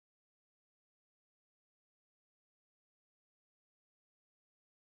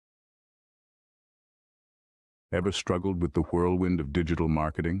Ever struggled with the whirlwind of digital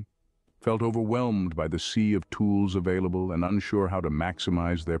marketing? Felt overwhelmed by the sea of tools available and unsure how to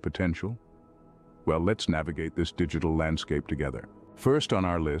maximize their potential? Well, let's navigate this digital landscape together. First on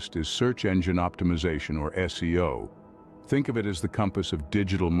our list is search engine optimization, or SEO. Think of it as the compass of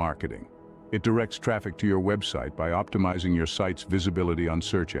digital marketing. It directs traffic to your website by optimizing your site's visibility on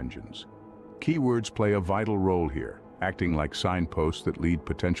search engines. Keywords play a vital role here, acting like signposts that lead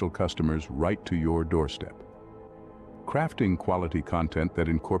potential customers right to your doorstep. Crafting quality content that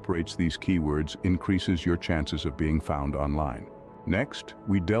incorporates these keywords increases your chances of being found online. Next,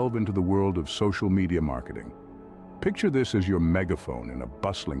 we delve into the world of social media marketing. Picture this as your megaphone in a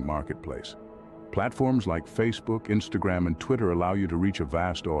bustling marketplace. Platforms like Facebook, Instagram, and Twitter allow you to reach a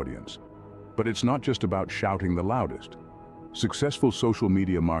vast audience. But it's not just about shouting the loudest. Successful social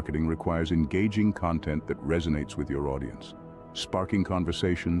media marketing requires engaging content that resonates with your audience, sparking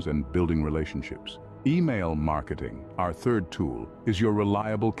conversations and building relationships. Email marketing, our third tool, is your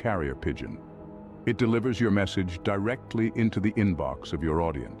reliable carrier pigeon. It delivers your message directly into the inbox of your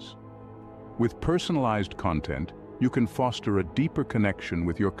audience. With personalized content, you can foster a deeper connection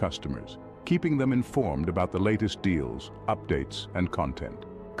with your customers, keeping them informed about the latest deals, updates, and content.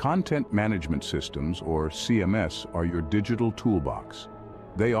 Content management systems, or CMS, are your digital toolbox.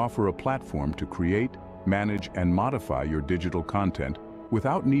 They offer a platform to create, manage, and modify your digital content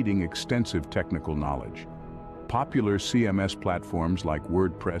without needing extensive technical knowledge. Popular CMS platforms like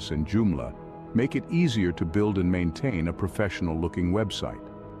WordPress and Joomla make it easier to build and maintain a professional-looking website.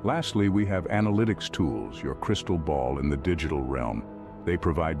 Lastly, we have analytics tools, your crystal ball in the digital realm. They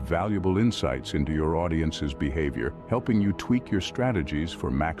provide valuable insights into your audience's behavior, helping you tweak your strategies for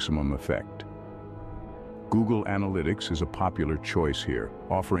maximum effect. Google Analytics is a popular choice here,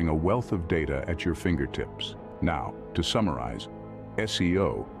 offering a wealth of data at your fingertips. Now, to summarize,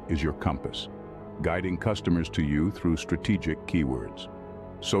 SEO is your compass, guiding customers to you through strategic keywords.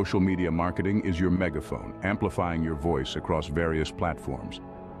 Social media marketing is your megaphone, amplifying your voice across various platforms.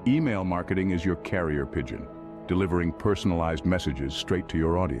 Email marketing is your carrier pigeon, delivering personalized messages straight to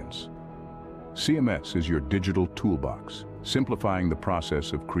your audience. CMS is your digital toolbox, simplifying the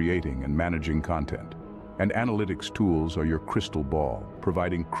process of creating and managing content. And analytics tools are your crystal ball,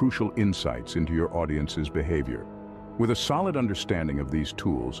 providing crucial insights into your audience's behavior. With a solid understanding of these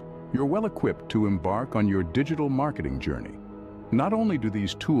tools, you're well equipped to embark on your digital marketing journey. Not only do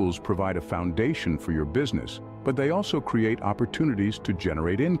these tools provide a foundation for your business, but they also create opportunities to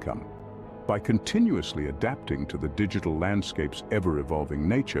generate income. By continuously adapting to the digital landscape's ever-evolving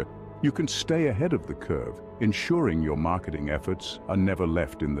nature, you can stay ahead of the curve, ensuring your marketing efforts are never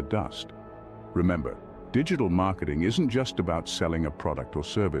left in the dust. Remember, digital marketing isn't just about selling a product or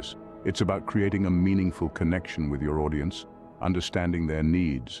service. It's about creating a meaningful connection with your audience, understanding their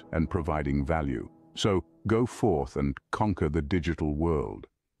needs, and providing value. So, go forth and conquer the digital world.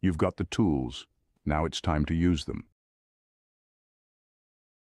 You've got the tools. Now it's time to use them.